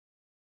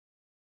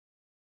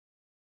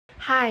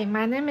Hi,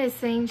 my name is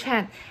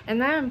Chen,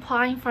 and I'm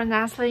applying for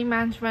Nestlé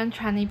Management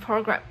Trainee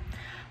program.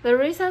 The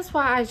reasons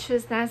why I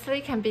choose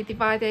Nestlé can be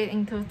divided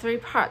into three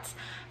parts.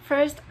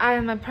 First, I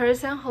am a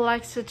person who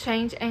likes to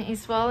change and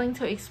is willing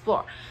to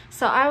explore,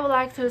 so I would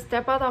like to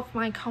step out of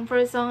my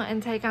comfort zone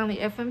and take on the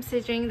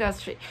FMCG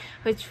industry,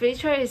 which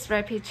features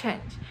rapid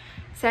change.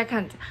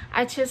 Second,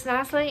 I choose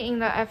Nestlé in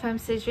the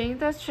FMCG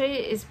industry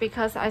is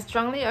because I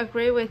strongly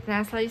agree with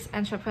Nestlé's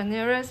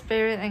entrepreneurial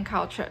spirit and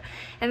culture,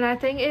 and I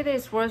think it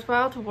is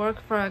worthwhile to work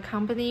for a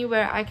company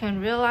where I can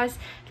realize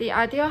the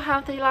ideal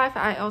healthy life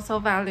I also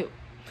value.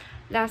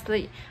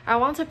 Lastly, I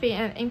want to be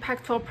an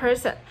impactful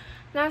person.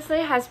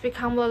 Nestlé has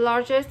become the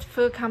largest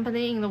food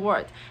company in the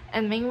world,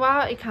 and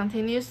meanwhile it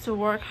continues to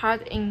work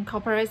hard in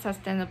corporate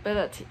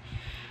sustainability.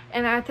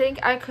 And I think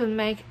I could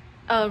make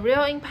a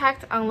real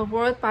impact on the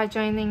world by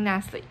joining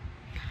Nestlé.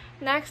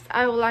 Next,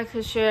 I would like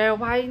to share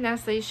why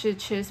Nestlé should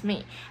choose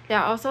me. There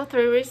are also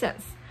three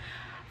reasons.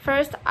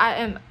 First, I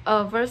am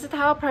a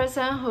versatile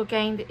person who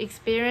gained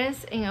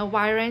experience in a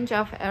wide range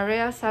of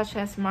areas such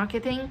as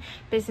marketing,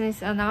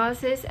 business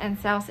analysis, and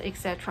sales,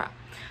 etc.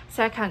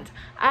 Second,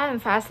 I am a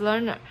fast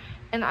learner,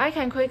 and I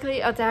can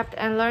quickly adapt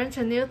and learn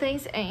to new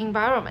things and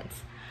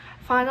environments.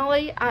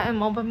 Finally, I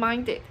am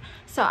open-minded,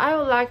 so I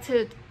would like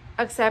to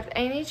accept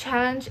any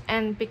challenge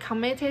and be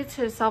committed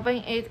to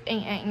solving it in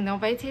an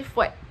innovative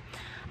way.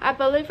 I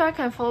believe I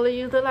can fully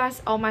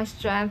utilize all my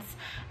strengths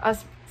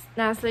as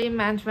Nestlé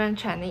Management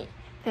Trainee.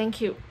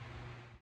 Thank you.